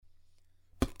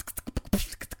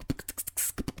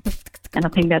And I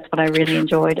think that's what I really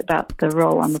enjoyed about the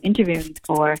role I'm interviewing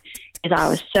for, is I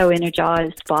was so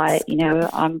energized by it.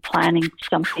 I'm planning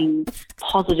something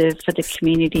positive for the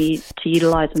community to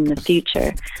utilize in the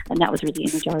future. And that was really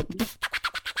energizing.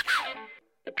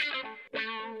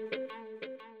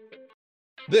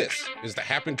 This is the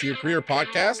Happen to Your Career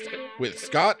podcast with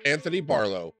Scott Anthony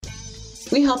Barlow.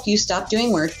 We help you stop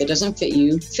doing work that doesn't fit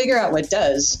you, figure out what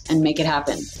does, and make it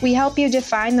happen. We help you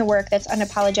define the work that's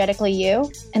unapologetically you,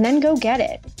 and then go get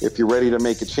it. If you're ready to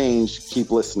make a change,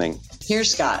 keep listening. Here's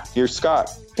Scott. Here's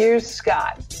Scott. Here's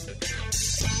Scott.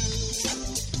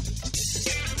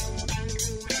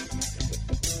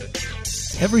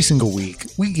 Every single week,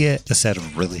 we get a set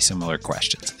of really similar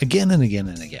questions, again and again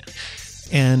and again.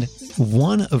 And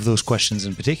one of those questions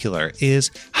in particular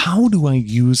is, how do I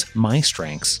use my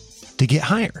strengths to get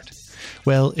hired?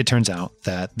 Well, it turns out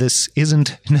that this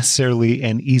isn't necessarily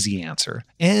an easy answer,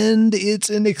 and it's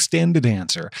an extended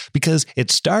answer because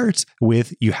it starts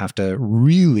with you have to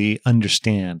really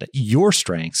understand your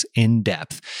strengths in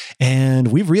depth. And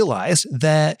we've realized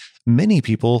that many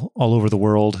people all over the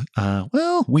world,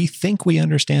 we think we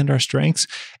understand our strengths.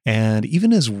 And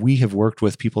even as we have worked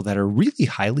with people that are really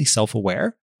highly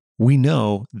self-aware, we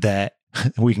know that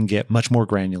we can get much more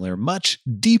granular, much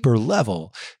deeper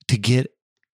level to get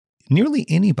nearly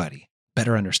anybody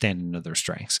better understanding of their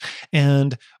strengths.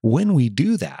 And when we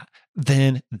do that,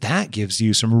 then that gives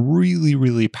you some really,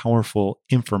 really powerful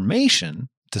information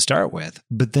to start with.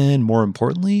 But then more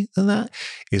importantly than that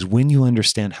is when you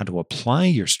understand how to apply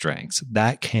your strengths,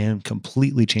 that can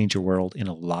completely change your world in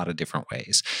a lot of different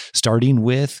ways, starting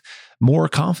with more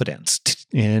confidence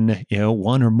in,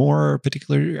 one or more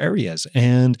particular areas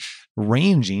and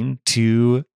ranging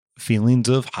to feelings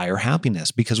of higher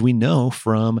happiness, because we know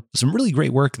from some really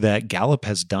great work that Gallup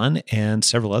has done and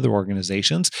several other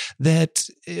organizations that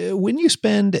when you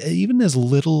spend even as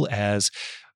little as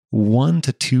 1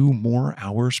 to 2 more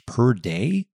hours per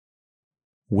day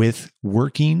with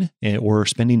working or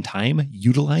spending time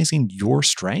utilizing your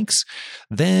strengths,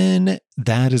 then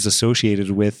that is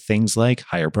associated with things like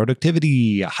higher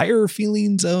productivity, higher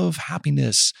feelings of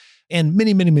happiness, and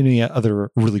many, many, many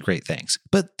other really great things.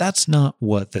 But that's not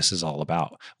what this is all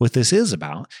about. What this is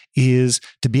about is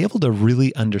to be able to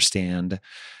really understand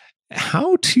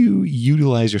how to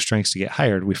utilize your strengths to get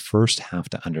hired. We first have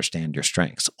to understand your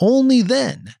strengths. Only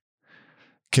then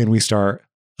can we start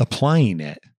applying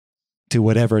it to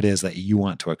whatever it is that you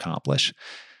want to accomplish.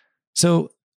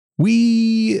 So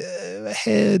we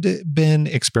had been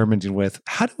experimenting with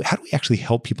how do we actually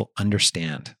help people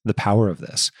understand the power of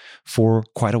this for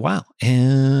quite a while.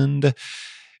 And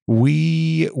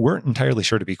we weren't entirely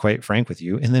sure, to be quite frank with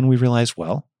you. And then we realized,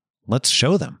 well, let's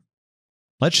show them.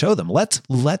 Let's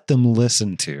let them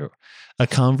listen to a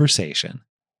conversation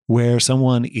where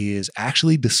someone is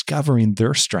actually discovering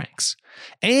their strengths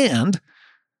and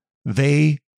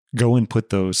they go and put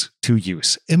those to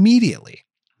use immediately.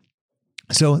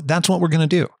 So that's what we're going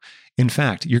to do. In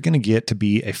fact, you're going to get to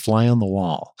be a fly on the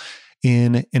wall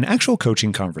in an actual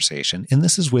coaching conversation. And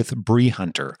this is with Bree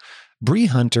Hunter. Bree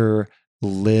Hunter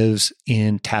lives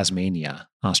in Tasmania,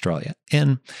 Australia.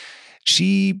 And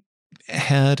she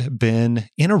had been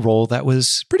in a role that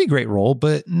was a pretty great role,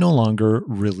 but no longer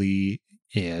really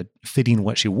fitting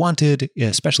what she wanted,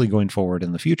 especially going forward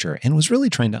in the future, and was really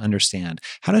trying to understand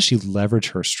how does she leverage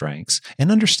her strengths and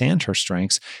understand her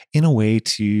strengths in a way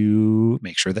to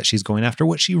make sure that she's going after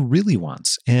what she really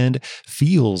wants and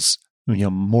feels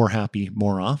more happy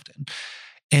more often.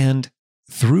 And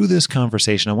through this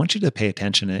conversation, I want you to pay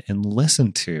attention and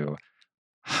listen to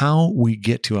how we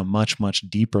get to a much, much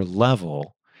deeper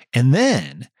level. And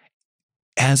then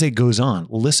as it goes on,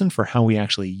 listen for how we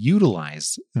actually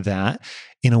utilize that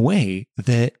in a way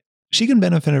that she can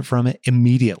benefit from it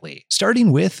immediately,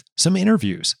 starting with some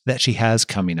interviews that she has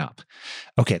coming up.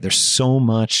 Okay, there's so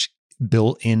much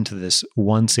built into this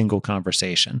one single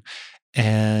conversation,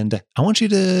 and I want you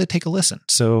to take a listen.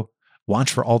 So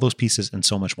watch for all those pieces and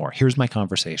so much more. Here's my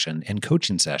conversation and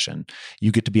coaching session.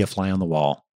 You get to be a fly on the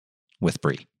wall with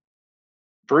Bree.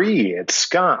 Bree, it's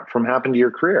Scott from Happen to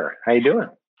Your Career. How you doing?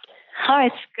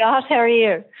 Hi, Scott. How are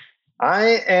you?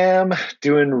 I am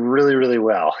doing really, really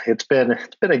well. It's been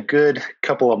a good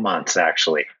couple of months,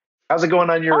 actually. How's it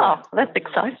going on your end? That's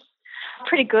exciting.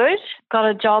 Pretty good. Got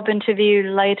a job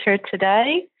interview later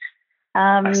today.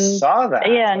 I saw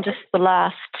that. Yeah, and just the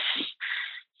last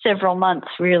several months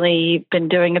really been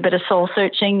doing a bit of soul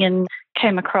searching and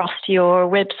came across your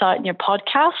website and your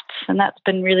podcasts, and that's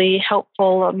been really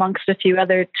helpful amongst a few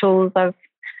other tools I've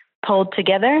pulled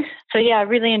together. So yeah, I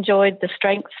really enjoyed the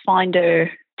Strengths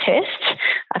Finder test.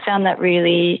 I found that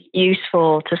really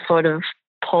useful to sort of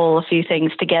pull a few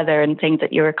things together and things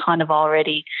that you were kind of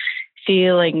already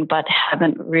feeling but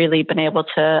haven't really been able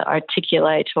to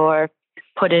articulate or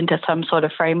put into some sort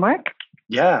of framework.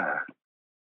 Yeah,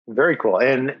 very cool.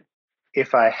 And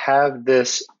if I have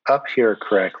this up here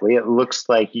correctly, it looks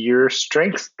like your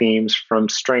strengths themes from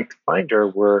Strength Finder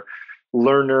were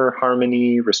learner,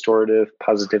 harmony, restorative,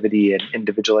 positivity, and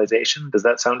individualization. Does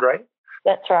that sound right?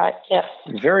 That's right. Yeah.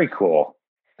 Very cool.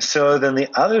 So then the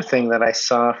other thing that I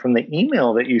saw from the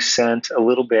email that you sent a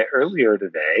little bit earlier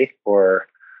today, or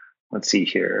let's see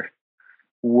here,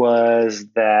 was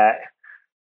that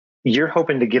you're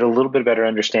hoping to get a little bit better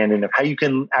understanding of how you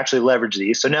can actually leverage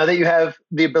these. So now that you have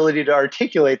the ability to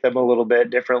articulate them a little bit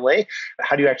differently,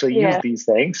 how do you actually use these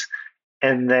things?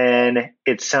 And then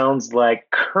it sounds like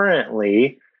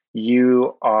currently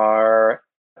you are,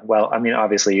 well, I mean,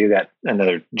 obviously you got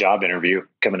another job interview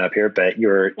coming up here, but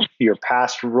your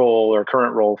past role or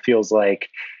current role feels like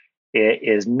it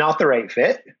is not the right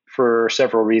fit for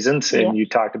several reasons. And you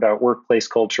talked about workplace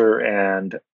culture,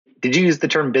 and did you use the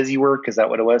term busy work? Is that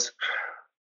what it was?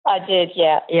 I did.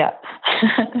 Yeah.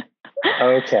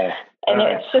 Okay. And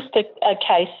it's just a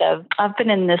case of, I've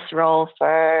been in this role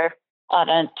for,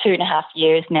 2.5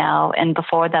 years now. And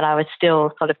before that, I was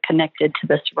still sort of connected to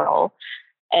this role.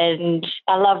 And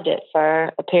I loved it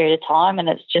for a period of time. And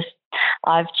it's just,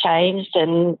 I've changed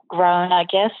and grown, I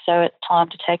guess. So it's time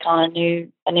to take on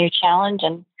a new challenge.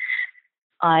 And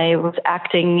I was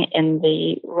acting in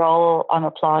the role I'm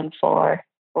applying for,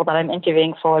 or that I'm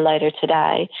interviewing for later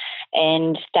today.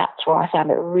 And that's where I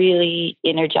found it really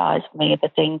energized me, the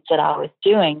things that I was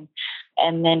doing.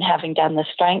 And then having done the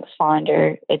Strengths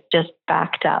Finder, it just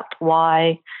backed up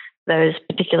why those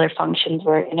particular functions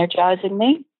were energizing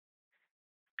me.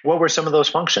 What were some of those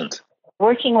functions?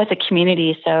 Working with a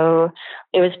community. So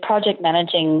it was project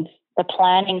managing the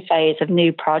planning phase of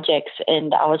new projects,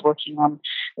 and I was working on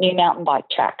new mountain bike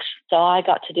tracks. So I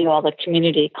got to do all the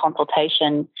community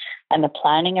consultation and the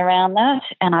planning around that.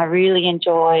 And I really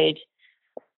enjoyed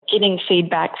getting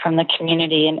feedback from the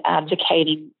community and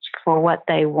advocating for what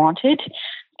they wanted.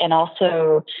 And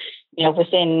also,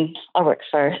 I work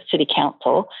for City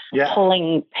Council,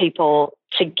 pulling people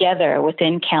together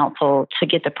within council to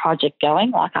get the project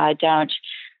going. Like, I don't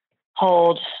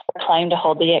claim to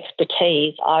hold the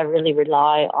expertise. I really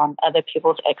rely on other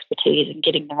people's expertise and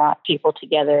getting the right people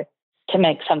together to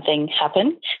make something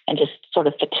happen, and just sort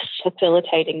of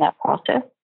facilitating that process.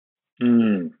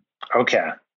 Okay.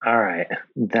 All right.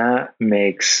 That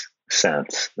makes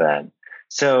sense then.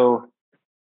 So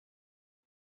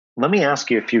let me ask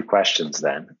you a few questions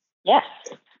then. Yes.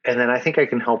 And then I think I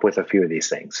can help with a few of these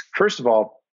things. First of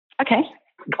all, okay.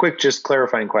 Quick, just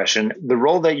clarifying question. The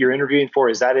role that you're interviewing for,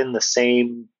 is that in the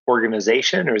same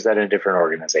organization or is that in a different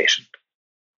organization?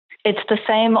 It's the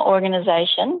same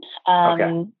organization,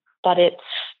 but it's,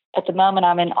 at the moment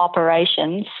I'm in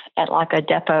operations at like a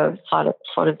depot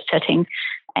sort of setting,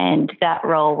 and that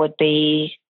role would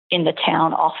be in the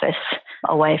town office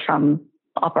away from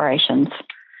operations.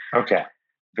 Okay,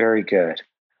 very good.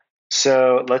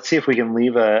 So let's see if we can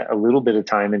leave a little bit of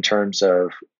time in terms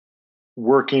of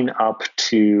working up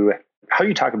to how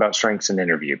you talk about strengths in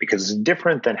interview, because it's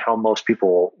different than how most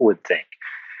people would think.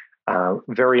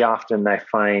 Very often I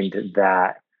find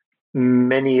that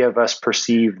many of us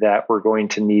perceive that we're going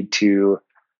to need to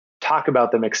talk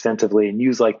about them extensively and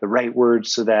use like the right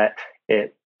words so that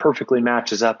it perfectly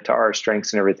matches up to our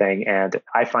strengths and everything. And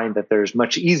I find that there's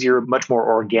much easier, much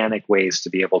more organic ways to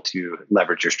be able to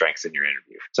leverage your strengths in your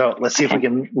interview. So let's see if we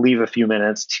can leave a few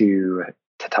minutes to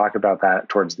talk about that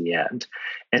towards the end.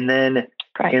 And then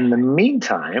in the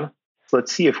meantime,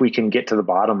 let's see if we can get to the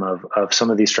bottom of some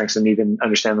of these strengths and even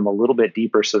understand them a little bit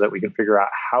deeper so that we can figure out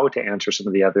how to answer some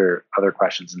of the other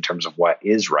questions in terms of what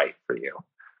is right for you.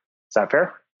 Is that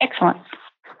fair? Excellent.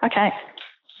 Okay.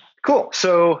 Cool.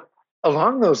 So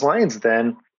along those lines,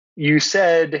 then, you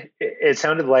said it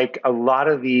sounded like a lot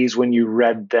of these, when you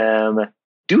read them,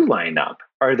 do line up.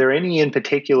 Are there any in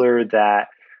particular that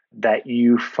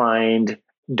you find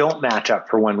don't match up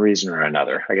for one reason or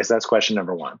another? I guess that's question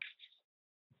number one.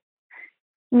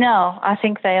 No, I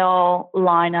think they all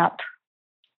line up.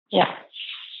 Yeah.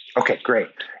 Okay, great.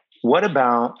 What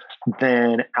about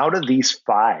then, out of these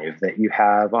 5 that you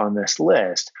have on this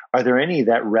list, are there any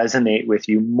that resonate with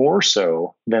you more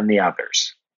so than the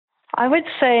others? I would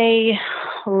say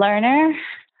learner,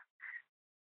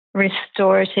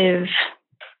 restorative,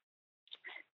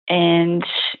 and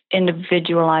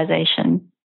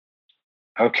individualization.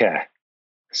 Okay.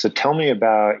 So tell me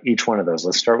about each one of those.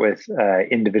 Let's start with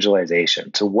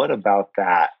individualization. So what about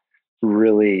that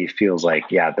really feels like,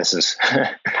 yeah, this is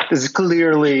this is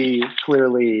clearly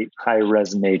high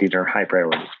resonating or high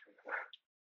priority?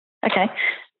 Okay.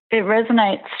 It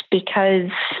resonates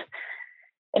because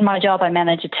in my job, I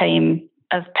manage a team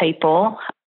of people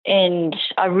and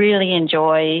I really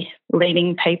enjoy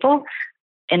leading people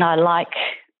and I like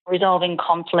resolving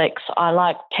conflicts. I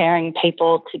like pairing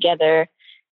people together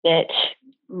that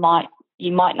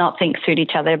you might not think suit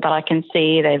each other, but I can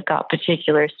see they've got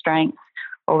particular strengths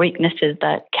or weaknesses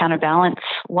that counterbalance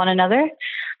one another.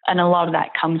 And a lot of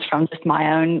that comes from just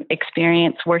my own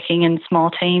experience working in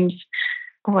small teams.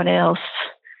 What else?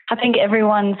 I think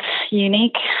everyone's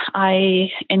unique.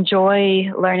 I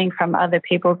enjoy learning from other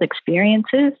people's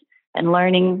experiences and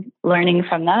learning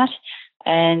from that.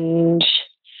 And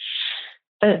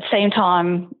at the same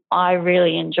time, I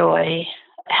really enjoy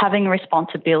having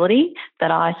responsibility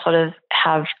that I sort of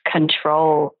have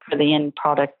control for the end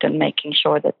product and making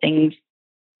sure that things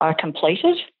are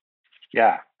completed.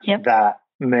 Yeah, yep. That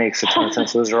makes a ton of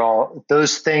sense. Those are all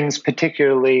those things,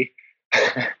 particularly.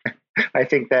 I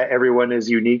think that everyone is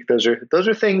unique. Those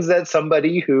are things that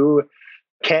somebody who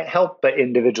can't help but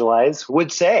individualize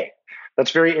would say.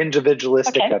 That's very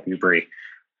individualistic of you, Bree.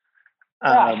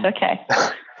 Right. Okay.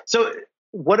 So,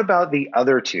 what about the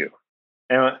other two?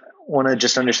 I want to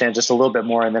just understand just a little bit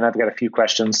more, and then I've got a few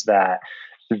questions that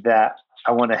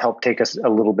I want to help take us a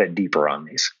little bit deeper on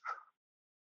these.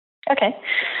 Okay.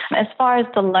 As far as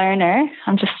the learner,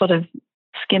 I'm just sort of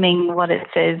skimming what it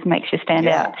says makes you stand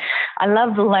out. I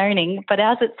love learning, but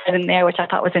as it said in there, which I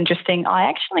thought was interesting, I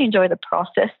actually enjoy the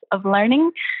process of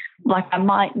learning. Like I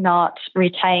might not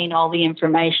retain all the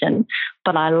information,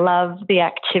 but I love the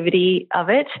activity of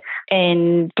it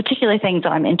and particularly things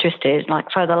that I'm interested in.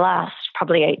 Like for the last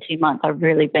probably 18 months, I've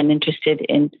really been interested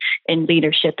in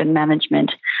leadership and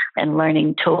management and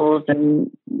learning tools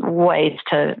and ways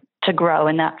to grow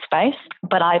in that space.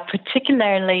 But I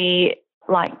particularly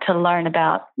like to learn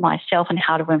about myself and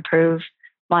how to improve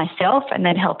myself and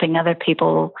then helping other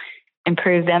people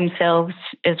improve themselves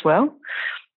as well.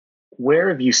 Where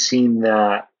have you seen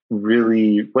that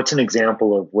really? What's an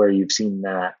example of where you've seen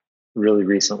that really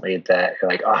recently that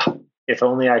you're like, if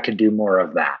only I could do more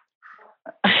of that?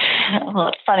 Well,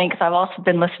 it's funny because I've also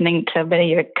been listening to a bit of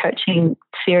your coaching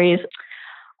series.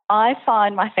 I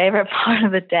find my favorite part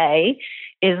of the day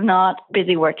is not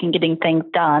busy working, getting things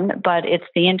done, but it's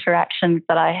the interactions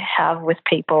that I have with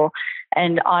people.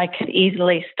 And I could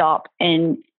easily stop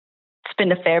and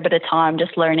spend a fair bit of time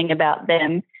just learning about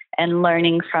them and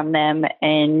learning from them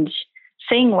and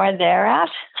seeing where they're at.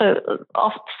 So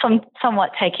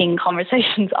somewhat taking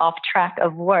conversations off track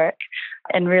of work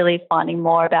and really finding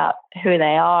more about who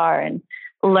they are and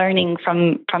learning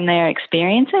from their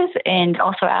experiences and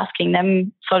also asking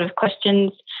them sort of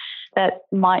questions that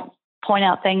might point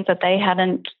out things that they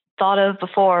hadn't thought of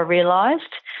before or realized.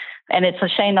 And it's a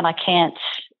shame that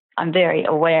I'm very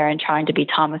aware and trying to be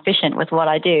time efficient with what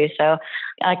I do. So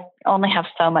I only have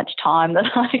so much time that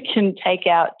I can take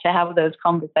out to have those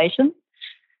conversations.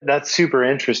 That's super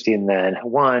interesting then.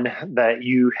 One, that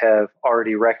you have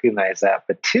already recognized that,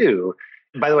 but two,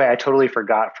 by the way, I totally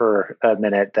forgot for a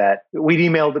minute that we'd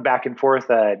emailed back and forth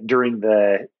during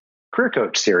the Career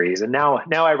Coach series. And now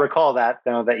I recall that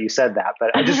now that you said that,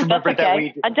 but I just remembered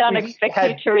okay. I don't expect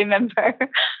you to remember.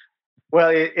 Well,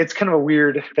 it's kind of a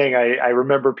weird thing. I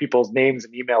remember people's names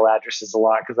and email addresses a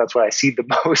lot because that's what I see the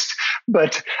most.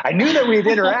 But I knew that we had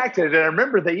interacted and I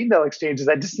remember the email exchanges.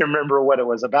 I just didn't remember what it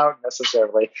was about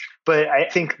necessarily. But I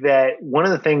think that one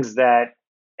of the things that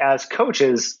as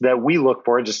coaches that we look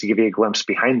for, just to give you a glimpse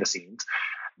behind the scenes,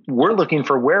 we're looking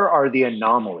for where are the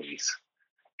anomalies.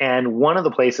 And one of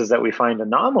the places that we find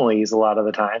anomalies a lot of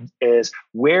the time is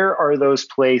where are those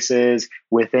places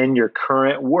within your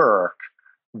current work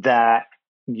that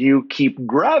you keep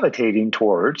gravitating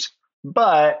towards,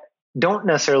 but don't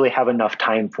necessarily have enough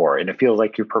time for. And it feels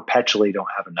like you perpetually don't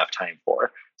have enough time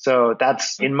for. So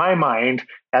that's in my mind,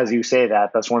 as you say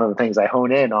that, that's one of the things I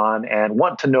hone in on and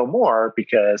want to know more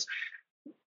because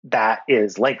that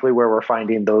is likely where we're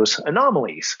finding those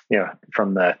anomalies,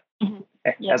 from the,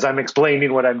 as I'm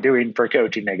explaining what I'm doing for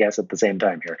coaching, I guess, at the same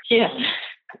time here. Yeah.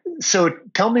 So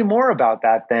tell me more about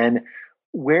that then.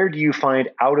 Where do you find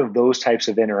out of those types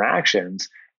of interactions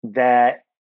that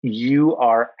you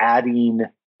are adding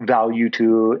value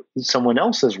to someone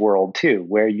else's world too,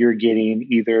 where you're getting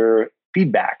either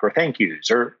feedback or thank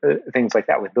yous or things like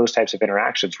that with those types of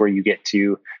interactions where you get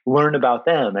to learn about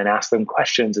them and ask them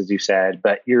questions, as you said,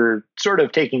 but you're sort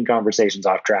of taking conversations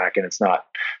off track and it's not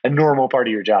a normal part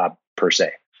of your job per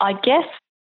se? I guess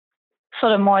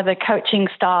sort of more the coaching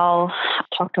style I've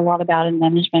talked a lot about in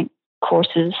management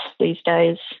courses these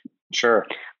days. Sure.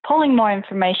 pulling more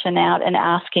information out and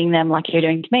asking them, like you're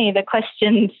doing to me, the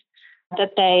questions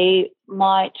that they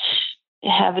might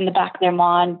have in the back of their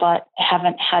mind but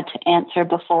haven't had to answer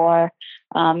before,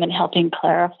 and helping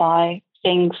clarify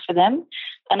things for them.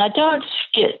 And I don't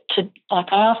get to, I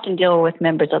often deal with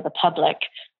members of the public,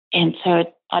 and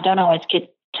so I don't always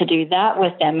get to do that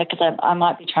with them because I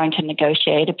might be trying to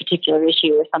negotiate a particular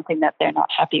issue or something that they're not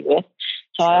happy with.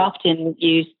 So I often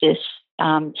use this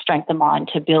strength of mind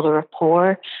to build a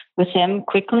rapport with them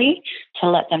quickly, to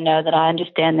let them know that I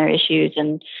understand their issues.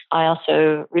 And I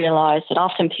also realize that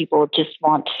often people just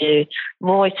want to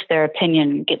voice their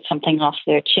opinion and get something off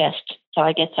their chest. So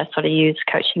I guess I sort of use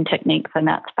coaching techniques in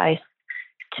that space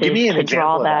to, give me an to example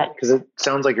draw of that, because it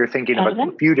sounds like you're thinking about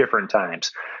a few different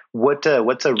times. What's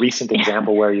a recent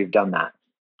example where you've done that?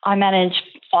 I manage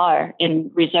fire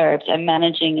in reserves and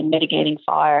managing and mitigating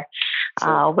fire,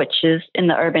 which is in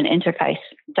the urban interface.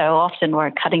 So often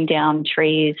we're cutting down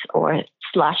trees or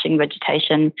slashing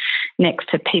vegetation next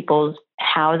to people's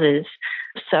houses.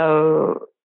 So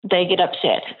they get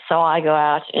upset. So I go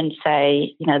out and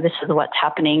say, this is what's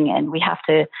happening, and we have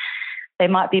to, they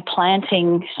might be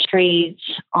planting trees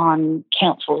on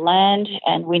council land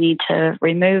and we need to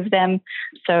remove them.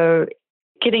 So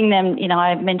getting them,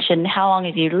 I mentioned how long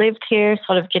have you lived here,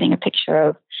 sort of getting a picture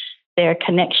of their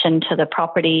connection to the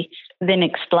property, then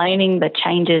explaining the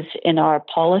changes in our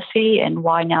policy and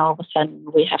why now all of a sudden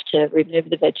we have to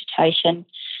remove the vegetation,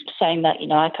 saying that,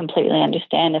 I completely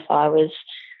understand if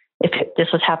this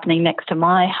was happening next to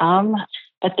my home,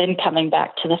 but then coming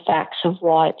back to the facts of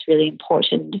why it's really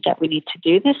important that we need to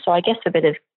do this. So I guess a bit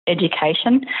of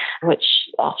education, which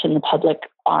often the public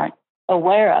aren't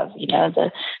aware of,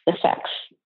 the facts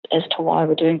as to why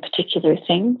we're doing particular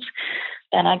things.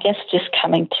 And I guess just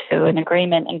coming to an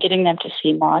agreement and getting them to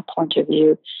see my point of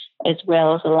view as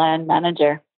well as a land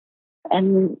manager.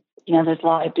 And, there's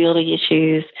liability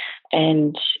issues,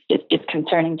 and it's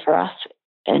concerning for us.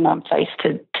 And I'm faced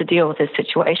to deal with this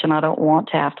situation. I don't want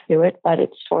to have to do it, but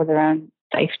it's for their own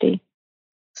safety.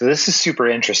 So this is super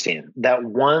interesting. That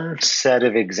one set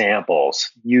of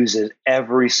examples uses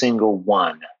every single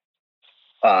one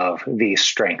of these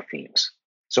strength themes.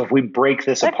 So if we break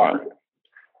this apart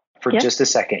for just a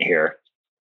second here,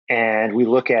 and we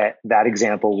look at that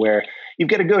example where you've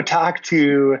got to go talk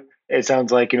to, it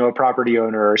sounds like, a property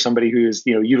owner or somebody who's,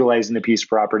 utilizing the piece of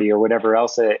property or whatever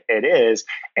else it is.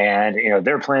 And,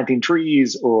 they're planting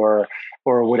trees or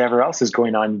whatever else is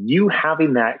going on. You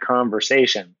having that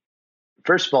conversation,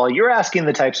 first of all, you're asking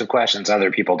the types of questions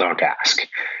other people don't ask.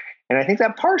 And I think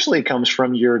that partially comes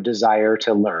from your desire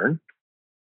to learn.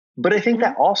 But I think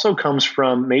that also comes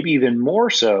from, maybe even more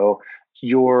so,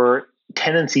 your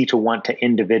tendency to want to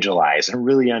individualize and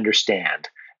really understand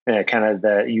kind of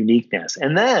the uniqueness.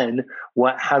 And then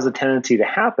what has a tendency to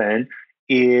happen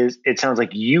is, it sounds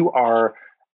like you are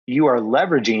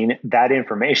leveraging that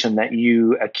information that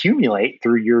you accumulate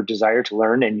through your desire to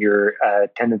learn and your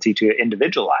tendency to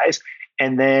individualize.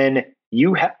 And then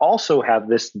you also have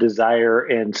this desire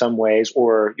in some ways,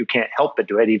 or you can't help but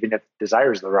do it, even if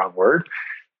desire is the wrong word,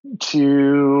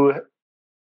 to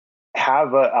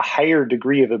have a higher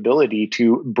degree of ability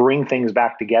to bring things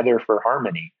back together for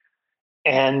harmony.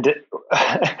 And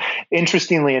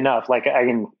interestingly enough,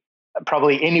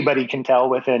 probably anybody can tell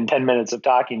within 10 minutes of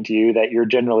talking to you that you're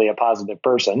generally a positive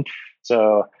person.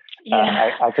 So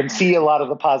I can see a lot of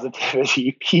the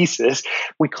positivity pieces.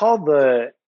 We call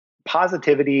the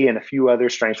positivity and a few other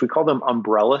strengths, we call them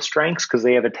umbrella strengths, because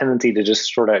they have a tendency to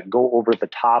just sort of go over the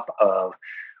top of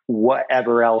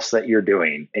whatever else that you're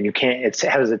doing. And it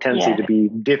has a tendency to be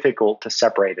difficult to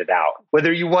separate it out.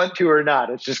 Whether you want to or not,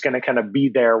 it's just going to kind of be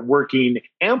there working,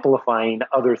 amplifying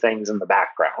other things in the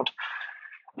background.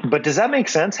 But does that make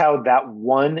sense, how that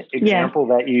one example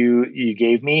that you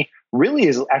gave me really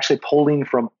is actually pulling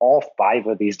from all 5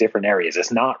 of these different areas?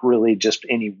 It's not really just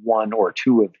any one or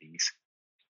two of these.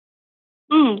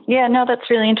 Yeah, no, that's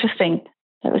really interesting.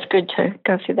 It was good to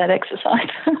go through that exercise.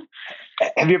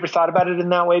 Have you ever thought about it in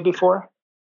that way before?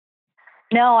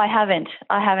 No, I haven't.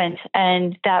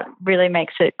 And that really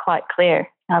makes it quite clear.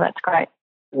 No, that's great.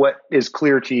 What is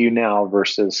clear to you now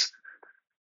versus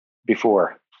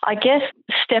before? I guess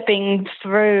stepping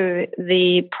through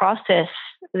the process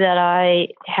that I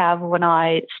have when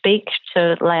I speak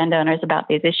to landowners about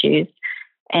these issues,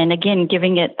 and again,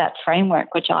 giving it that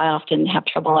framework, which I often have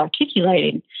trouble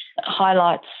articulating,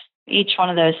 highlights each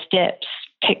one of those steps,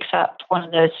 picks up one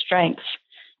of those strengths.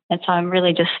 And so I'm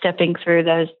really just stepping through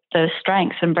those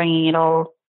strengths and bringing it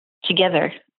all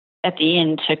together at the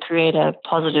end to create a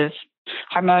positive,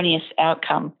 harmonious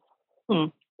outcome.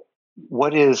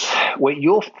 What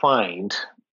you'll find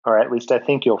or at least I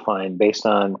think you'll find based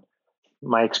on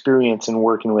my experience in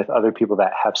working with other people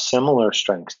that have similar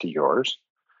strengths to yours,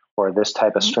 or this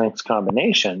type of strengths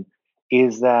combination,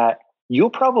 is that you'll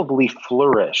probably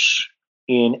flourish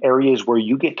in areas where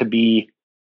you get to be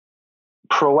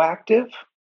proactive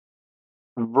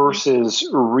versus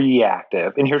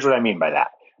reactive. And here's what I mean by that.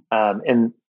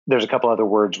 And there's a couple other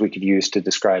words we could use to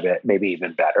describe it, maybe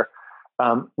even better.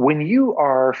 When you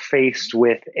are faced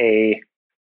with a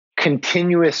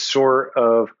continuous sort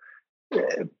of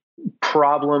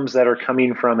problems that are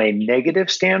coming from a negative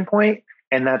standpoint,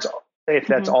 and if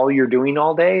that's all you're doing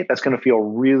all day, that's going to feel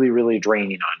really, really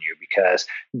draining on you, because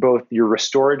both your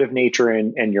restorative nature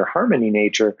and your harmony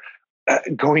nature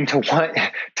going to want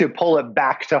to pull it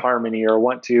back to harmony or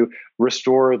want to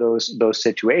restore those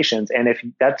situations. And if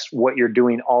that's what you're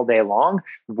doing all day long,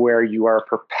 where you are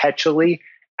perpetually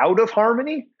out of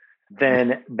harmony,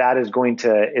 then that is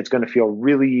it's going to feel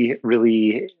really,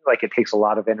 really like it takes a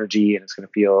lot of energy, and it's going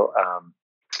to feel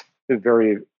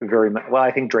very, very, well,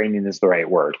 I think draining is the right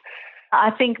word.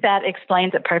 I think that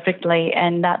explains it perfectly.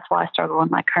 And that's why I struggle in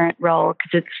my current role,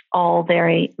 because it's all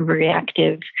very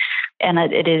reactive and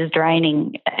it is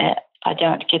draining. I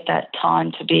don't get that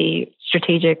time to be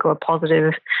strategic or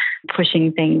positive,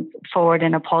 pushing things forward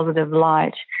in a positive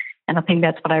light. And I think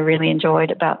that's what I really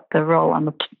enjoyed about the role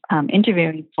I'm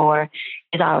interviewing for,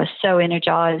 is I was so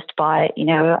energized by,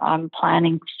 I'm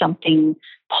planning something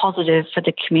positive for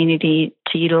the community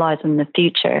to utilize in the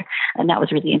future. And that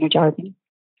was really energizing.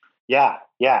 Yeah.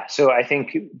 So I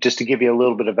think, just to give you a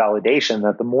little bit of validation,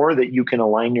 that the more that you can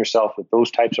align yourself with those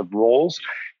types of roles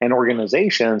and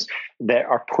organizations that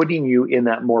are putting you in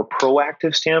that more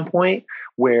proactive standpoint,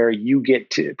 where you get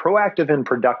to proactive and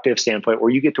productive standpoint,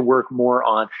 where you get to work more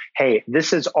on, hey,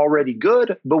 this is already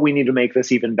good, but we need to make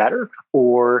this even better,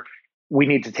 or we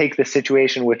need to take this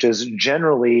situation, which is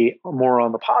generally more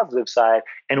on the positive side,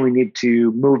 and we need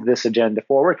to move this agenda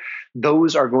forward.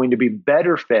 Those are going to be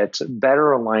better fits,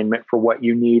 better alignment for what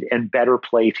you need, and better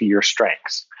play to your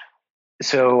strengths.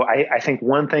 So I think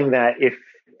one thing that, if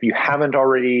you haven't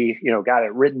already, got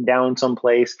it written down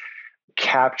someplace,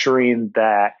 capturing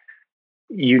that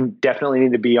you definitely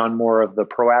need to be on more of the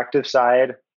proactive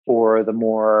side, or the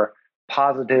more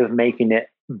positive, making it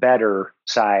better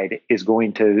side, is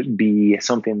going to be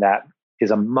something that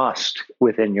is a must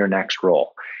within your next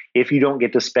role. If you don't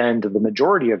get to spend the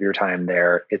majority of your time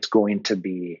there, it's going to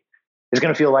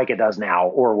feel like it does now,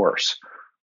 or worse.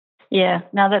 Yeah,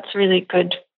 no, that's a really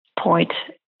good point.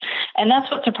 And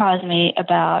that's what surprised me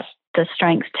about the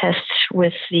strengths test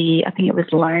with I think it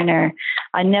was Learner.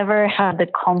 I never had the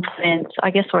confidence,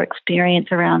 I guess, or experience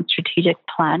around strategic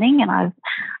planning. And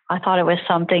I thought it was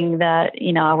something that,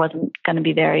 I wasn't going to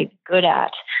be very good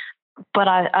at. But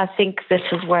I think this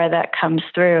is where that comes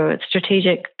through.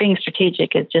 Being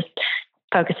strategic is just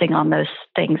focusing on those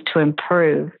things to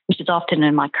improve, which is often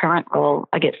in my current role.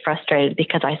 I get frustrated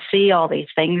because I see all these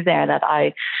things there that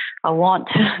I want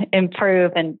to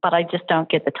improve, but I just don't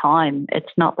get the time.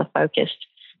 It's not the focus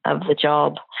of the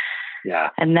job. Yeah.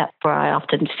 And that's where I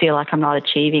often feel like I'm not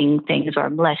achieving things, or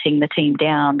I'm letting the team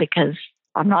down because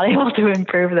I'm not able to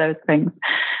improve those things.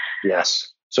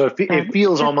 Yes. So it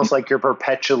feels almost like you're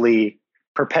perpetually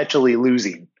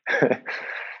losing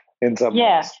in some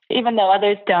ways. Even though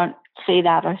others don't see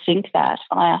that or think that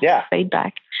when I ask for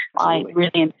feedback. Absolutely. I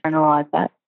really internalize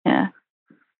that. Yeah.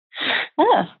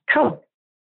 Oh, cool.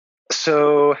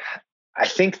 So I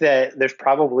think that there's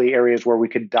probably areas where we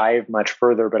could dive much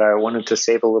further, but I wanted to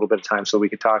save a little bit of time so we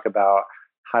could talk about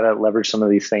how to leverage some of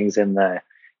these things in the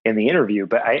interview.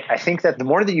 But I think that the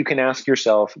more that you can ask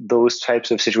yourself those types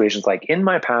of situations, like in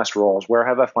my past roles, where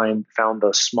have I found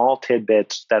those small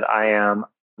tidbits that I am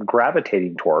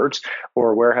gravitating towards,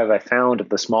 or where have I found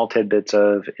the small tidbits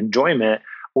of enjoyment,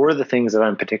 or the things that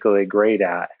I'm particularly great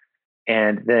at,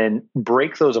 and then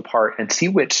break those apart and see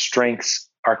which strengths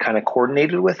are kind of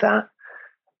coordinated with that.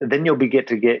 Then you'll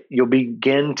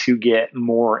begin to get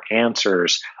more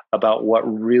answers about what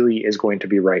really is going to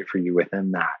be right for you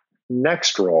within that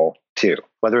next role too,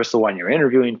 whether it's the one you're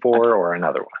interviewing for or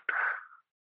another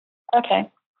one. Okay.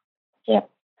 Yeah,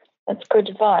 that's good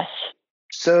advice.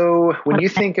 So when you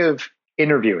think of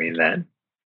interviewing, then,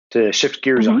 to shift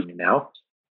gears on you now,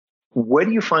 what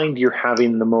do you find you're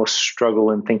having the most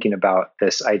struggle in thinking about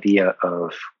this idea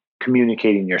of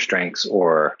communicating your strengths,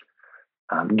 or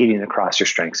getting across your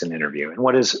strengths in interview? And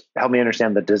help me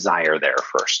understand the desire there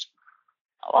first.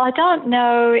 Well, I don't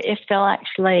know if they'll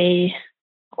actually,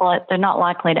 they're not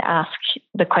likely to ask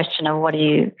the question of what do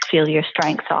you feel your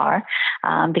strengths are,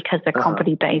 because they're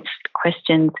competency-based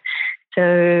questions.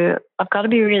 So I've got to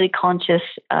be really conscious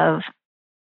of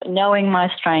knowing my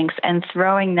strengths and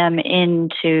throwing them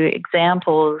into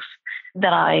examples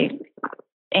that I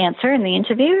answer in the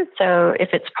interview. So if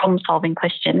it's a problem-solving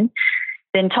question,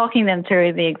 then talking them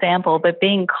through the example, but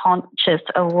being conscious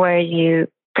of where you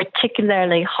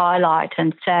particularly highlight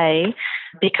and say,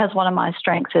 because one of my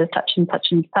strengths is such and such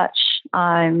and such,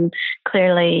 I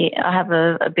have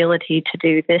an ability to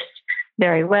do this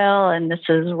very well, and this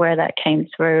is where that came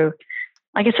through.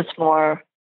 I guess it's more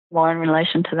in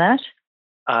relation to that.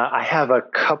 I have a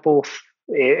couple,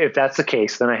 if that's the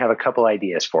case, then I have a couple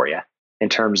ideas for you in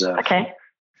terms of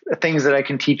things that I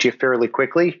can teach you fairly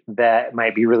quickly that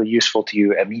might be really useful to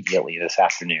you immediately this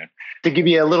afternoon. To give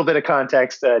you a little bit of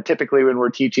context, typically when we're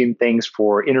teaching things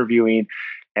for interviewing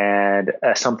and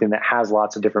something that has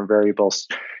lots of different variables,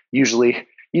 usually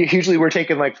we're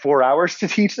taking like 4 hours to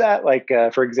teach that. Like,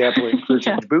 for example, in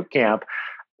Cruising Boot Camp,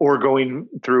 or going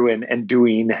through and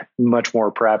doing much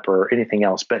more prep or anything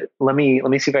else. But let me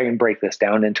see if I can break this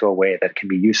down into a way that can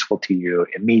be useful to you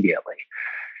immediately.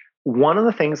 One of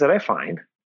the things that I find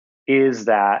is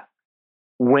that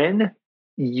when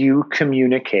you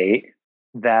communicate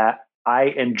that I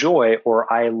enjoy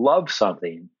or I love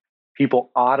something, people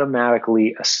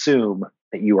automatically assume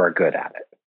that you are good at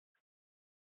it.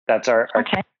 That's our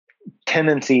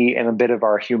tendency and a bit of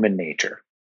our human nature.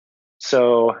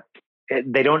 So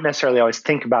they don't necessarily always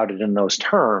think about it in those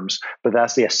terms, but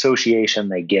that's the association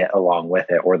they get along with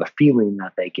it, or the feeling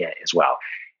that they get as well.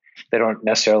 They don't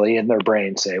necessarily in their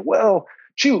brain say, well,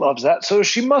 she loves that, so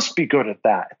she must be good at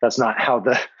that. That's not how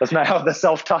the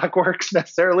self-talk works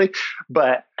necessarily.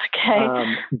 But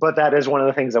but that is one of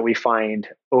the things that we find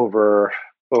over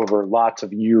lots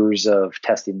of years of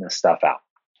testing this stuff out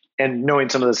and knowing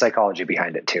some of the psychology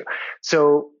behind it too.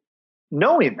 So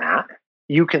knowing that,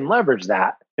 you can leverage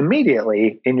that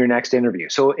immediately in your next interview.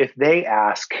 So if they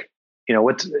ask, you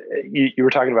were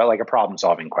talking about like a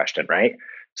problem-solving question, right?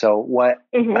 So what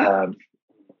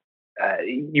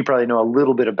you probably know a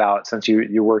little bit about, since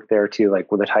you work there too,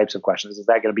 like with the types of questions. Is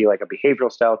that going to be like a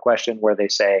behavioral style question where they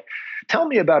say, tell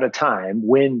me about a time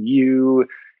when you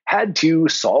had to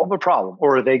solve a problem?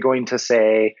 Or are they going to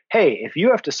say, hey, if you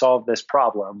have to solve this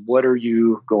problem, what are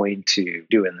you going to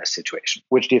do in this situation?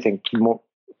 Which do you think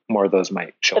more of those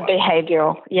might show up? The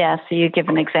behavioral, yeah. So you give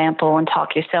an example and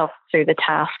talk yourself through the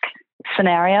task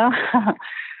scenario.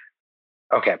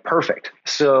 Okay, perfect.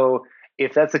 So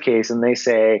if that's the case and they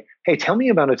say, hey, tell me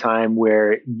about a time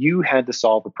where you had to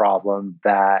solve a problem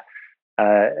that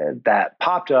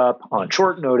popped up on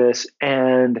short notice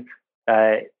and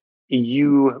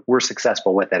you were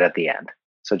successful with it at the end.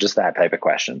 So just that type of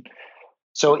question.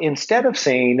 So instead of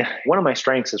saying, one of my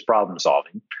strengths is problem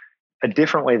solving, a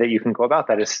different way that you can go about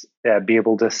that is be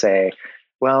able to say,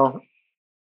 well,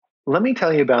 let me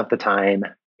tell you about the time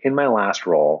in my last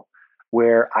role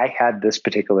where I had this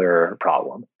particular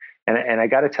problem. And I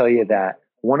got to tell you that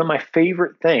one of my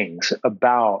favorite things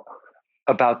about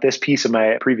this piece of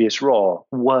my previous role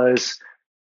was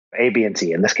A, B, and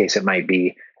C. In this case, it might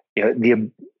be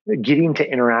the getting to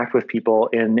interact with people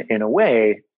in a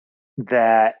way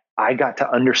that I got to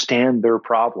understand their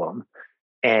problem,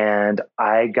 and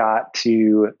I got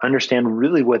to understand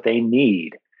really what they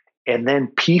need, and then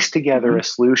piece together a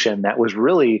solution that was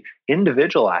really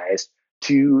individualized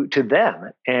to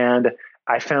them. And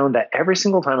I found that every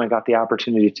single time I got the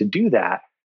opportunity to do that,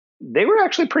 they were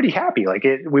actually pretty happy. Like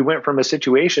we went from a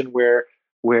situation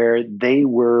where they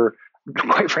were,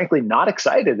 quite frankly, not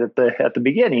excited at the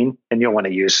beginning. And you'll want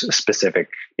to use specific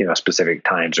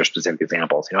times or specific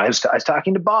examples. I was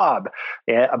talking to Bob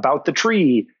about the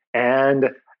tree,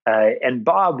 and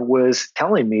Bob was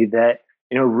telling me that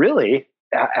really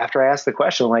after I asked the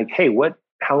question, like, hey,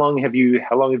 how long have you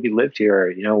lived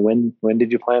here? When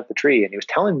did you plant the tree? And he was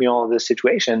telling me all of this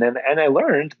situation. And I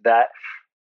learned that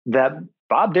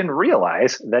Bob didn't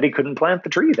realize that he couldn't plant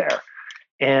the tree there.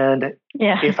 And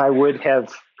if I would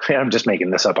have, I'm just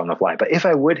making this up on the fly, but if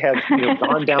I would have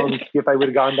gone down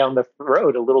the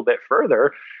road a little bit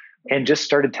further and just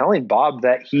started telling Bob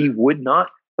that he would not,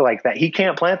 like, that he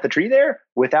can't plant the tree there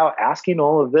without asking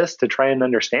all of this to try and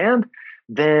understand,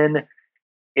 then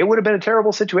it would have been a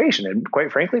terrible situation. And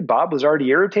quite frankly, Bob was already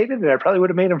irritated, and I probably would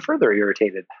have made him further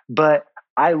irritated. But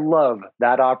I love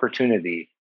that opportunity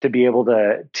to be able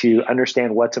to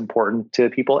understand what's important to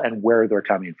people and where they're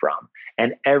coming from.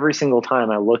 And every single time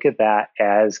I look at that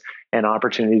as an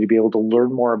opportunity to be able to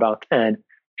learn more about them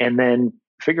and then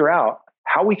figure out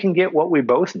how we can get what we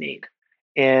both need.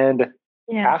 And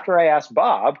after I asked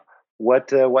Bob what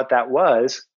that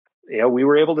was, we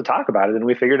were able to talk about it and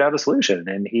we figured out a solution.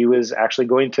 And he was actually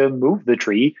going to move the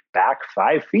tree back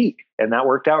 5 feet. And that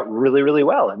worked out really, really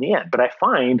well in the end. But I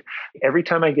find every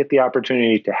time I get the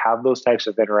opportunity to have those types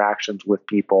of interactions with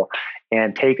people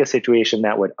and take a situation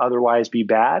that would otherwise be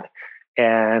bad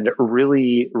and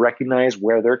really recognize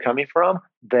where they're coming from,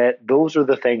 that those are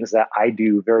the things that I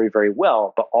do very, very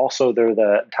well, but also they're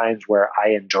the times where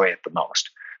I enjoy it the most.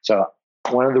 So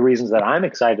one of the reasons that I'm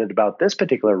excited about this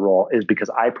particular role is because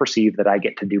I perceive that I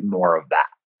get to do more of that.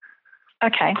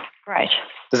 Okay, great.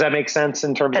 Does that make sense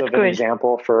in terms That's of an good.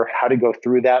 example for how to go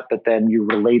through that, but then you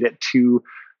relate it to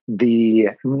the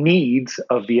needs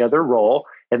of the other role,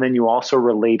 and then you also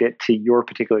relate it to your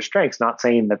particular strengths, not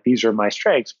saying that these are my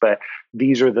strengths, but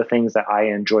these are the things that I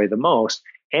enjoy the most,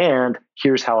 and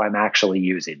here's how I'm actually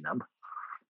using them.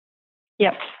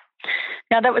 Yep.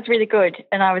 Now, that was really good.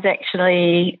 And I was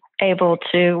actually able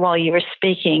to, while you were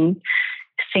speaking,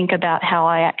 think about how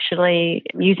I actually,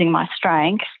 using my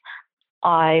strengths,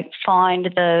 I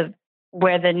find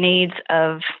where the needs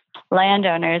of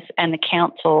landowners and the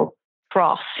council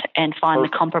cross and find the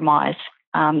compromise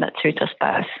that suits us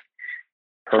both.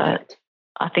 Perfect. So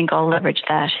I think I'll leverage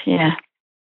that. Yeah.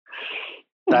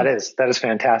 That is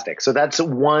fantastic. So that's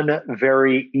one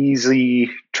very easy,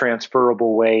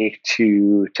 transferable way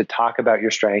to talk about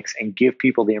your strengths and give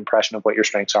people the impression of what your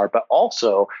strengths are, but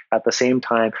also at the same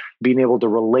time being able to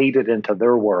relate it into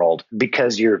their world,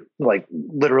 because you're like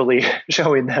literally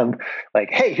showing them like,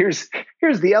 hey, here's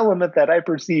the element that I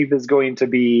perceive is going to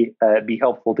be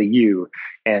helpful to you,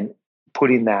 and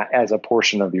putting that as a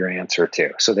portion of your answer too,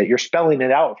 so that you're spelling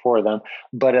it out for them,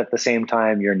 but at the same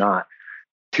time you're not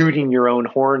tooting your own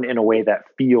horn in a way that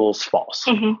feels false.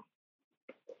 Mm-hmm.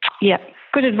 Yeah.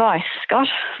 Good advice, Scott.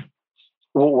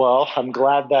 Well, I'm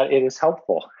glad that it is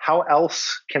helpful. How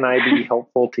else can I be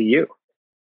helpful to you?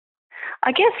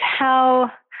 I guess how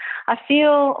I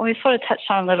feel, we sort of touched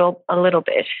on a little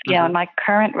bit. Mm-hmm. In my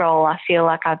current role, I feel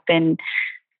like I've been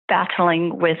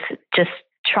battling with just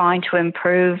trying to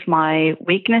improve my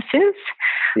weaknesses.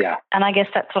 Yeah. And I guess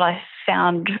that's what I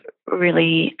found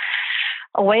really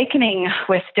awakening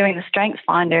with doing the Strengths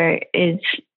Finder is,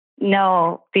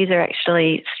 no, these are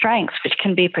actually strengths which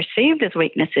can be perceived as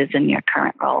weaknesses in your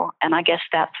current role. And I guess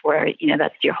that's where,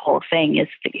 that's your whole thing, is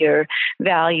that your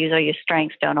values or your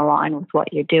strengths don't align with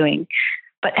what you're doing.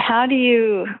 But how do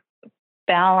you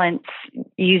balance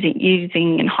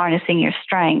using and harnessing your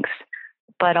strengths,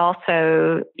 but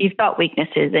also you've got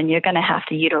weaknesses and you're going to have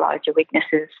to utilize your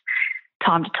weaknesses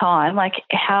time to time? Like,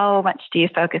 how much do you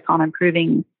focus on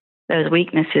improving those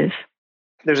weaknesses?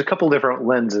 There's a couple different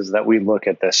lenses that we look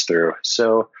at this through.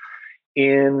 So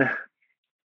in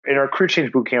our Career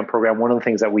Change Bootcamp program, one of the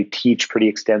things that we teach pretty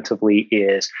extensively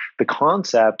is the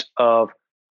concept of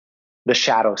the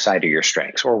shadow side of your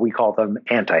strengths, or we call them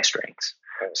anti-strengths.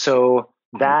 So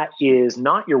that is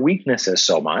not your weaknesses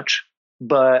so much,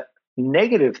 but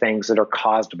negative things that are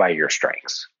caused by your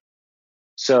strengths.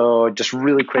 So just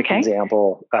really quick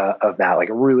example of that, like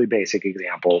a really basic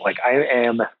example. Like, I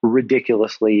am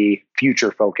ridiculously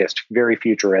future focused, very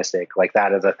futuristic. Like,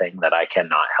 that is a thing that I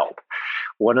cannot help.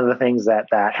 One of the things that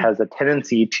has a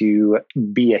tendency to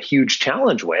be a huge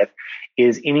challenge with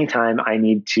is anytime I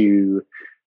need to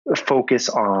focus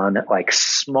on like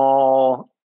small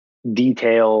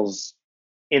details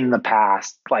in the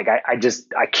past, like I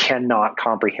cannot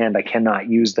comprehend, I cannot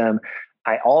use them.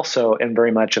 I also am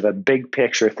very much of a big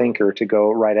picture thinker to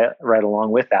go right along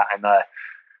with that.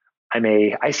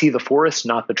 I see the forest,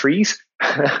 not the trees.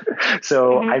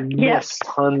 So I miss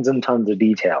tons and tons of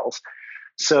details.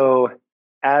 So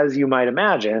as you might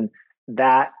imagine,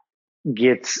 that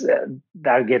gets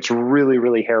really,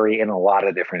 really hairy in a lot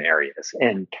of different areas.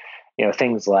 And,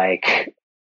 things like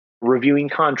reviewing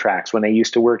contracts when I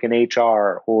used to work in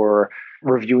HR, or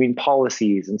reviewing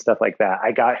policies and stuff like that.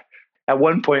 I got, at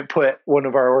one point, put one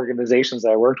of our organizations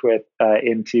that I worked with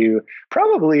into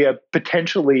probably a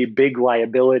potentially big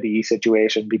liability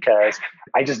situation, because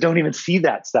I just don't even see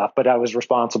that stuff, but I was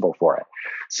responsible for it.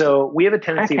 So we have a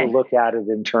tendency to look at it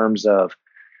in terms of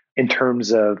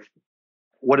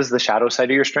what is the shadow side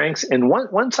of your strengths? And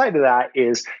one side of that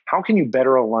is, how can you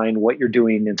better align what you're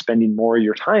doing and spending more of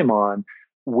your time on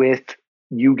with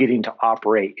you getting to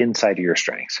operate inside of your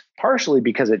strengths? Partially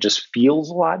because it just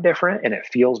feels a lot different and it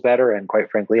feels better. And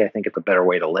quite frankly, I think it's a better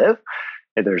way to live.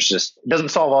 It doesn't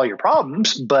solve all your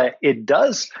problems, but it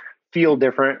does feel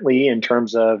differently in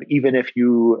terms of, even if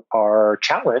you are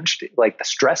challenged, like the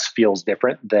stress feels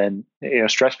different than,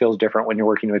 stress feels different when you're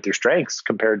working with your strengths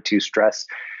compared to stress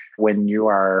when you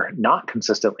are not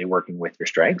consistently working with your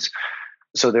strengths.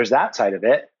 So there's that side of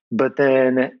it. But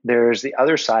then there's the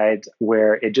other side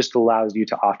where it just allows you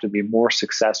to often be more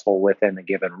successful within a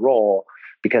given role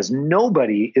because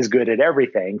nobody is good at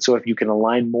everything. So if you can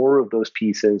align more of those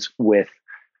pieces with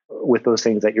those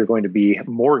things that you're going to be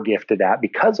more gifted at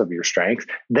because of your strengths,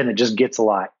 then it just gets a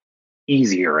lot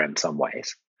easier in some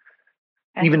ways,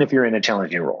 even if you're in a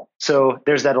challenging role. So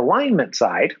there's that alignment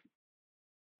side.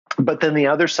 But then the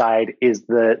other side is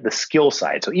the skill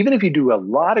side. So even if you do a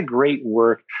lot of great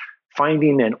work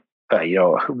finding an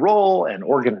role and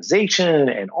organization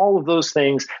and all of those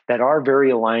things that are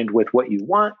very aligned with what you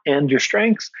want and your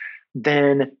strengths,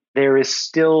 then there is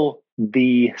still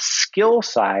the skill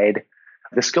side,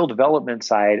 the skill development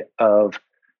side of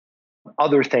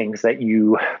other things that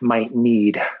you might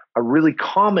need. A really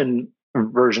common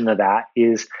version of that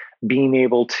is being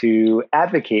able to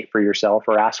advocate for yourself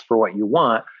or ask for what you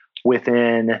want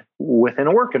within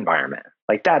a work environment.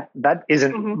 Like that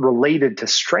isn't related to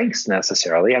strengths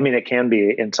necessarily. I mean, it can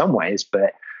be in some ways,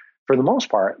 but for the most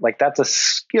part, like that's a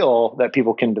skill that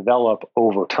people can develop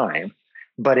over time,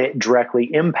 but it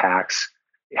directly impacts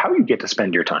how you get to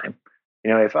spend your time.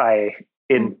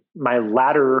 In my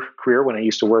latter career, when I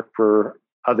used to work for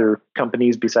other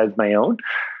companies besides my own,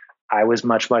 I was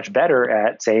much, much better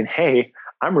at saying, hey,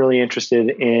 I'm really interested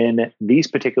in these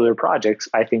particular projects.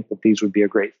 I think that these would be a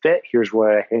great fit. Here's how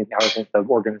I think the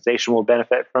organization will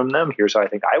benefit from them. Here's how I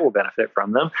think I will benefit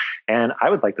from them. And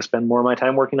I would like to spend more of my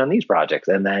time working on these projects,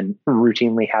 and then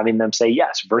routinely having them say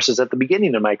yes, versus at the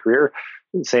beginning of my career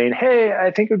saying, hey, I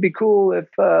think it would be cool if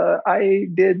I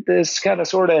did this kind of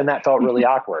sort of, and that felt really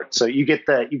awkward. So you get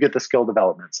the skill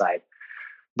development side.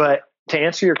 But to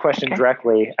answer your question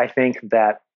directly, I think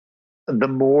that the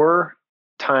more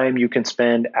time you can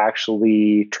spend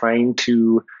actually trying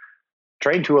to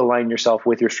align yourself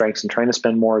with your strengths and trying to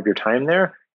spend more of your time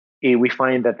there, we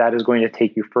find that is going to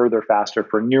take you further faster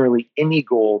for nearly any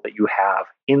goal that you have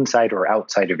inside or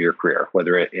outside of your career,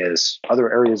 whether it is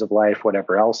other areas of life,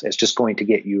 whatever else. It's just going to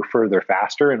get you further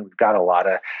faster. And we've got a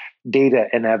lot of data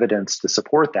and evidence to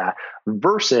support that,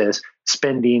 versus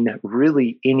spending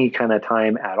really any kind of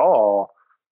time at all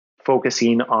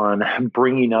focusing on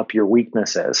bringing up your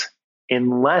weaknesses,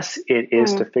 unless it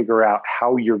is to figure out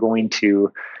how you're going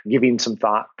to, giving some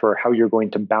thought for how you're going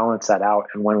to balance that out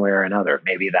in one way or another.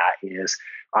 Maybe that is,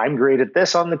 I'm great at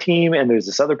this on the team, and there's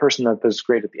this other person that is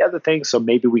great at the other thing, so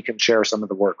maybe we can share some of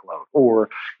the workload, or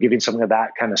giving some of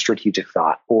that kind of strategic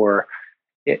thought. Or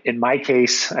in my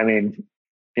case, I mean,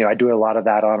 I do a lot of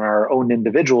that on our own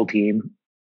individual team,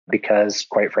 because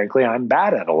quite frankly, I'm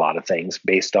bad at a lot of things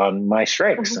based on my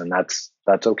strengths, and that's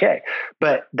okay.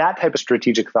 But that type of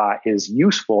strategic thought is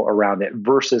useful around it,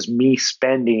 versus me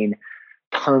spending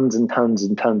tons and tons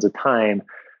and tons of time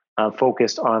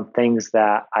focused on things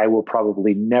that I will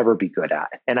probably never be good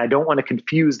at. And I don't want to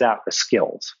confuse that with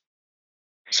skills.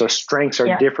 So strengths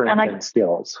are different than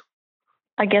skills.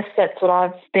 I guess that's what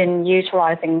I've been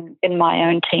utilizing in my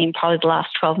own team probably the last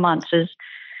 12 months is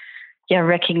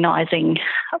recognizing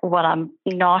what I'm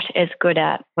not as good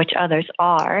at, which others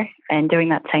are, and doing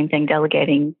that same thing,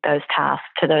 delegating those tasks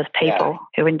to those people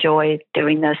who enjoy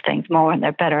doing those things more and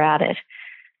they're better at it,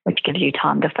 which gives you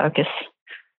time to focus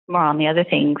more on the other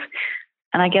things.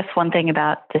 And I guess one thing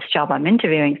about this job I'm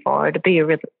interviewing for, it'll be a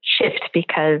real shift,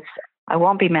 because I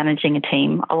won't be managing a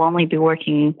team. I'll only be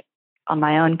working on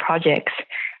my own projects,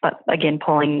 but again,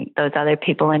 pulling those other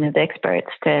people in as experts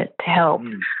to help.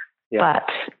 But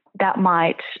that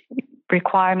might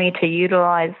require me to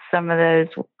utilize some of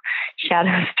those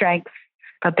shadow strengths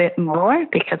a bit more,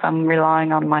 because I'm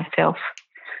relying on myself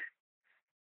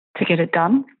to get it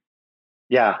done.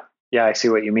 Yeah, I see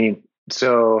what you mean.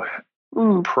 So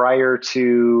prior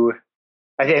to,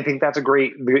 I think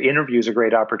the interview is a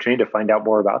great opportunity to find out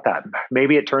more about that.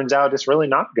 Maybe it turns out it's really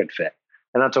not a good fit,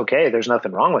 and that's okay. There's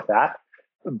nothing wrong with that.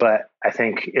 But I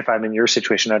think if I'm in your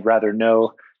situation, I'd rather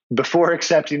know before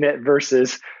accepting it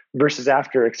versus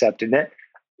after accepting it.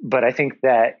 But I think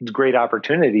that it's a great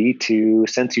opportunity to,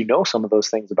 since you know some of those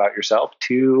things about yourself,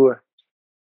 to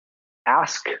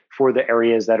ask for the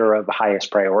areas that are of the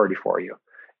highest priority for you,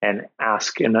 and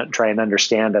ask and try and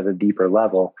understand at a deeper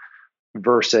level,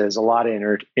 versus a lot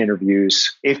of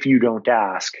interviews. If you don't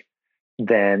ask,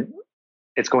 then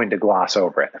it's going to gloss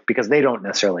over it because they don't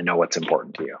necessarily know what's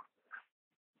important to you.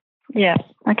 Yeah.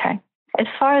 Okay. As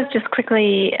far as just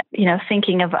quickly,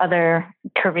 thinking of other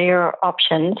career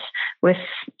options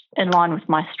in line with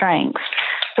my strengths,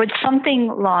 would something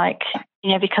like,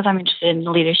 because I'm interested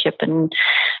in leadership and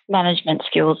management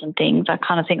skills and things, I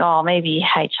kind of think, maybe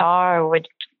HR would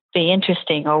be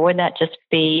interesting, or would that just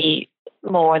be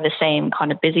more the same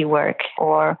kind of busy work,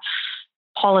 or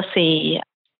policy,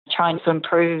 trying to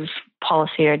improve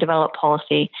policy or develop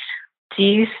policy. Do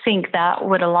you think that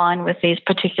would align with these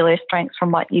particular strengths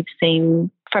from what you've seen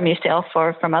from yourself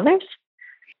or from others?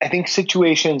 I think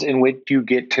situations in which you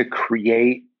get to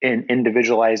create an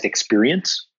individualized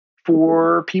experience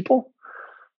for people,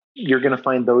 you're going to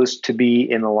find those to be,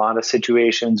 in a lot of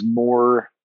situations,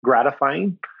 more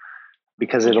gratifying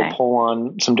because it'll pull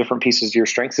on some different pieces of your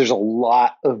strengths. There's a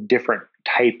lot of different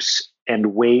types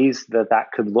and ways that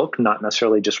could look, not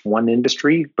necessarily just one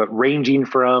industry, but ranging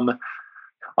from,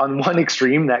 on one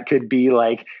extreme, that could be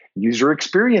like user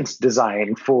experience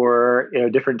design for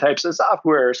different types of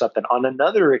software or something. On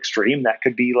another extreme, that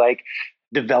could be like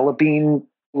developing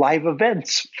live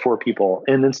events for people.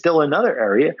 And then still another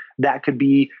area that could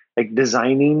be like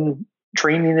designing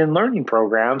training and learning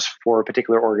programs for a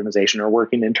particular organization or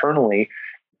working internally.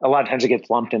 A lot of times it gets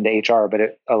lumped into HR,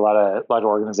 but a lot of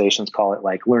organizations call it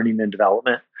like learning and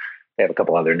development. They have a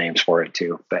couple other names for it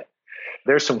too. But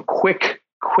there's some quick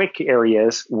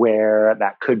areas where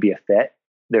that could be a fit.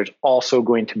 There's also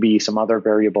going to be some other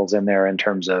variables in there in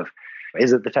terms of,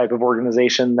 is it the type of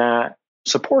organization that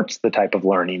supports the type of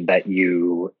learning that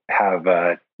you have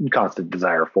a constant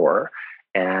desire for?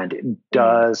 And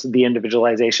does the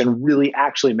individualization really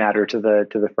actually matter to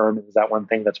the firm? Is that one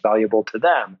thing that's valuable to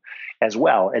them as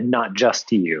well, and not just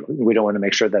to you? We don't want to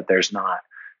make sure that there's not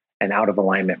an out of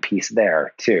alignment piece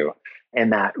there too.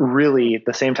 And that really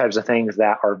the same types of things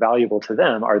that are valuable to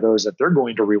them are those that they're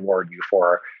going to reward you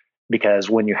for, because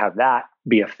when you have that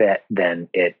be a fit, then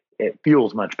it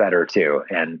feels much better too.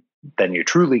 And then you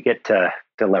truly get to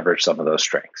leverage some of those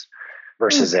strengths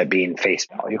versus it being face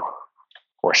value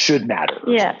or should matter.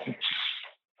 Yeah.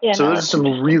 So those are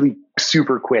some really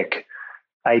super quick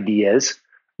ideas.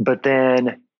 But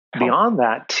then beyond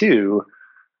that too,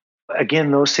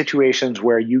 again, those situations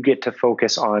where you get to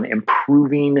focus on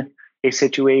improving a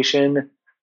situation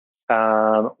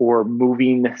or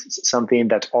moving something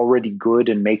that's already good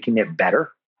and making it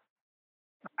better,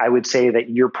 I would say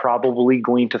that you're probably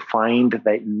going to find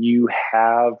that you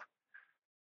have,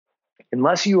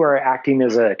 unless you are acting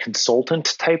as a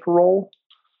consultant type role,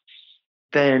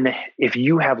 then if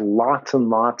you have lots and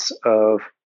lots of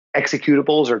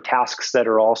executables or tasks that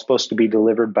are all supposed to be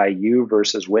delivered by you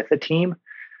versus with a team,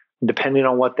 depending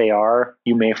on what they are,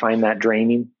 you may find that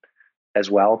draining as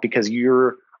well, because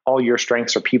all your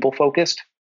strengths are people focused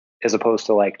as opposed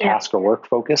to like task or work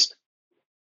focused.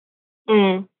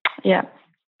 Yeah.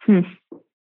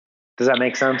 Does that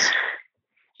make sense?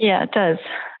 Yeah, it does.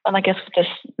 And I guess with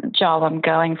this job I'm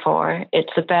going for,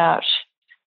 it's about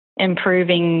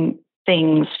improving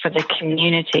things for the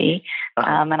community.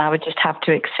 And I would just have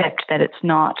to accept that it's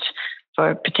not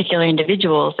for particular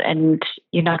individuals, and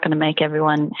you're not going to make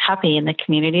everyone happy in the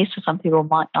community. So some people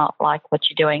might not like what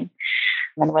you're doing,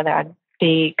 and whether I'd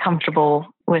be comfortable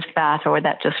with that or would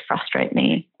that just frustrate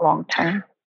me long term.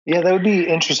 Yeah, that would be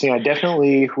interesting. I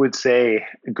definitely would say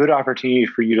a good opportunity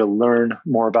for you to learn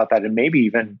more about that and maybe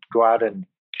even go out and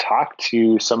talk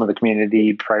to some of the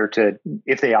community prior to,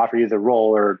 if they offer you the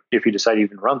role or if you decide you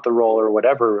can run the role or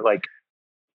whatever, like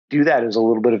do that as a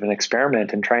little bit of an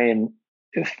experiment and try and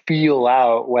feel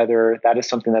out whether that is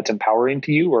something that's empowering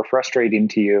to you or frustrating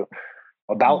to you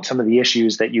about some of the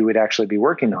issues that you would actually be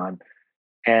working on.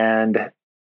 And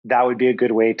that would be a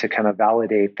good way to kind of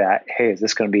validate that, hey, is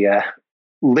this going to be a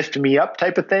lift me up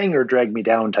type of thing or drag me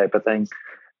down type of thing?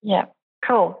 Yeah,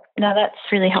 cool. No, that's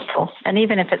really helpful. And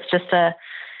even if it's just a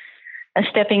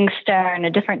stepping stone,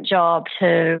 a different job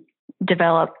to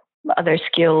develop other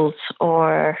skills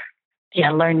or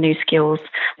learn new skills,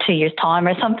 2 years' time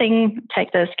or something,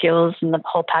 take those skills and the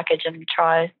whole package and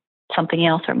try something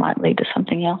else, or it might lead to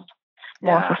something else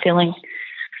more fulfilling.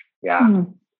 Yeah,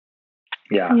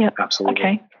 absolutely.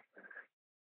 Okay.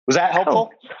 Was that helpful?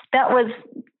 Cool. That was,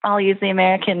 I'll use the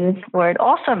American word,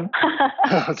 awesome.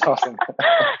 That's awesome.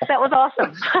 That was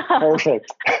awesome.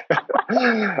 Perfect.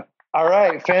 All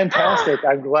right, fantastic.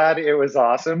 I'm glad it was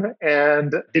awesome.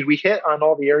 And did we hit on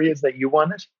all the areas that you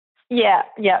wanted? Yeah.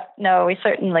 No, we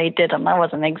certainly didn't. I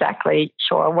wasn't exactly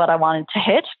sure what I wanted to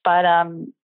hit, but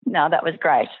no, that was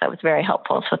great. That was very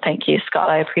helpful. So thank you, Scott.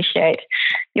 I appreciate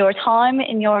your time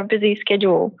in your busy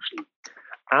schedule.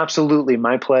 Absolutely.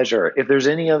 My pleasure. If there's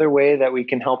any other way that we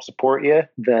can help support you,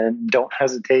 then don't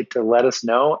hesitate to let us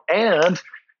know. And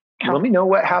let me know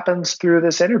what happens through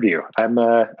this interview. I'm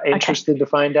interested to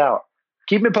find out.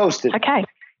 Keep me posted. Okay.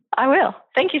 I will.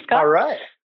 Thank you, Scott. All right.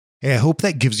 I hope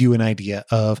that gives you an idea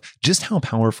of just how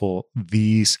powerful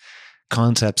these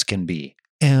concepts can be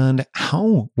and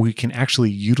how we can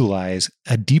actually utilize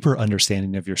a deeper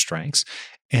understanding of your strengths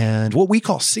and what we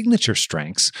call signature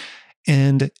strengths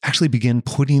and actually begin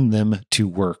putting them to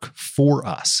work for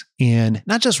us in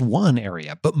not just one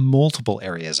area, but multiple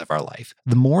areas of our life.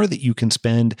 The more that you can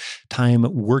spend time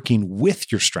working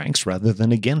with your strengths rather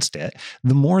than against it,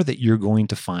 the more that you're going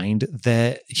to find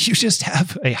that you just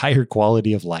have a higher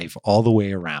quality of life all the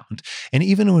way around. And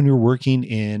even when you're working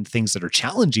in things that are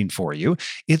challenging for you,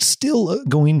 it's still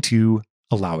going to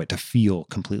allow it to feel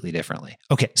completely differently.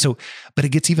 Okay, but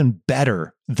it gets even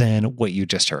better than what you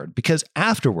just heard, because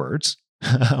afterwards,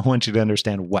 I want you to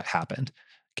understand what happened.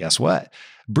 Guess what?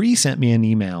 Bree sent me an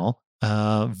email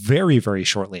very, very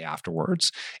shortly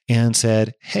afterwards and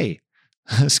said, "Hey,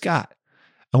 Scott,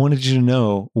 I wanted you to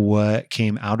know what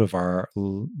came out of our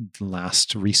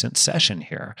last recent session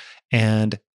here."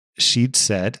 And she'd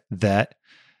said that,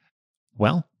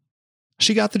 well,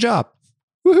 she got the job.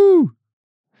 Woohoo!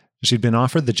 She'd been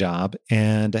offered the job.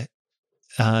 And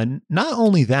not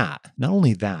only that,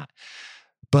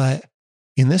 but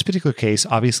in this particular case,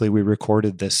 obviously we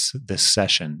recorded this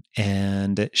session,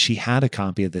 and she had a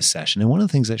copy of this session. And one of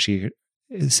the things that she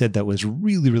said that was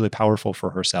really, really powerful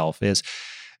for herself is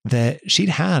that she'd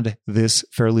had this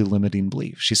fairly limiting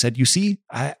belief. She said, "You see,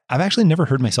 I've actually never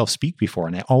heard myself speak before,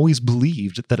 and I always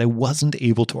believed that I wasn't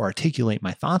able to articulate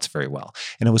my thoughts very well.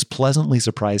 And I was pleasantly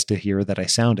surprised to hear that I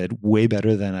sounded way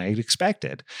better than I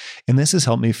expected. And this has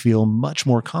helped me feel much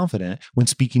more confident when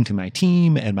speaking to my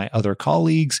team and my other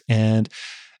colleagues." And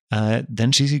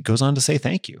then she goes on to say,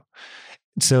 "Thank you."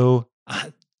 So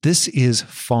this is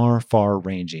far, far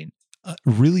ranging.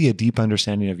 Really a deep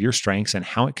understanding of your strengths and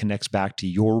how it connects back to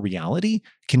your reality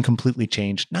can completely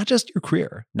change not just your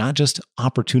career, not just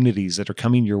opportunities that are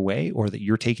coming your way or that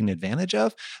you're taking advantage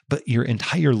of, but your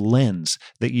entire lens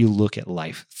that you look at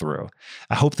life through.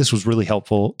 I hope this was really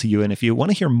helpful to you. And if you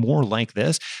want to hear more like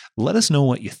this, let us know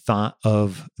what you thought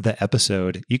of the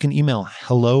episode. You can email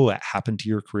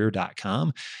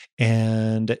hello@happentoyourcareer.com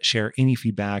and share any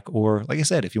feedback. Or like I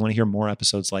said, if you want to hear more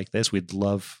episodes like this, we'd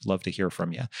love to hear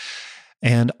from you.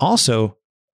 And also,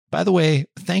 by the way,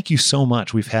 thank you so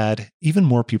much. We've had even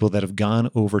more people that have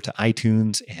gone over to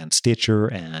iTunes and Stitcher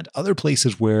and other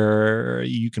places where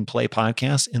you can play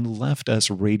podcasts and left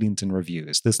us ratings and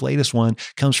reviews. This latest one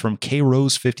comes from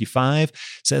KRose55,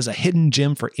 says, "A hidden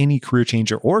gem for any career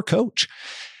changer or coach.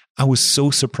 I was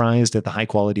so surprised at the high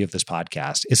quality of this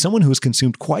podcast. As someone who has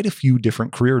consumed quite a few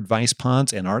different career advice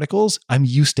pods and articles, I'm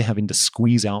used to having to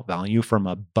squeeze out value from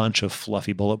a bunch of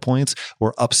fluffy bullet points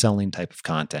or upselling type of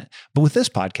content. But with this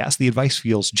podcast, the advice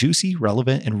feels juicy,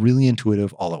 relevant, and really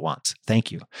intuitive all at once.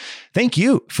 Thank you." Thank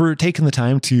you for taking the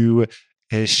time to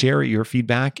share your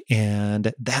feedback,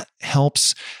 and that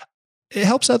helps. It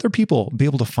helps other people be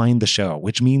able to find the show,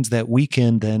 which means that we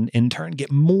can then in turn get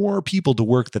more people to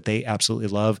work that they absolutely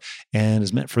love and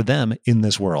is meant for them in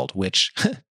this world, which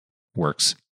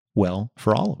works well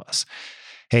for all of us.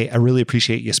 Hey, I really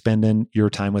appreciate you spending your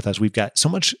time with us. We've got so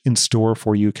much in store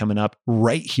for you coming up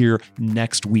right here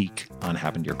next week on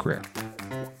Happen to Your Career.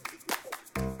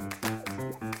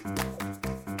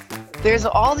 There's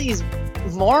all these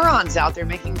morons out there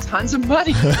making tons of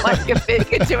money. Like, if they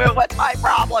can do it, what's my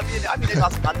problem? I mean, there's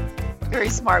lots of very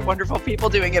smart, wonderful people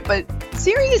doing it, but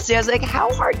seriously, I was like,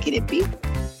 how hard can it be?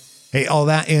 Hey, all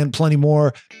that and plenty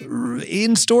more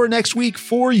in store next week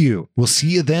for you. We'll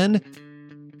see you then.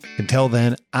 Until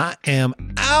then, I am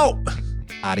out.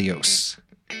 Adios.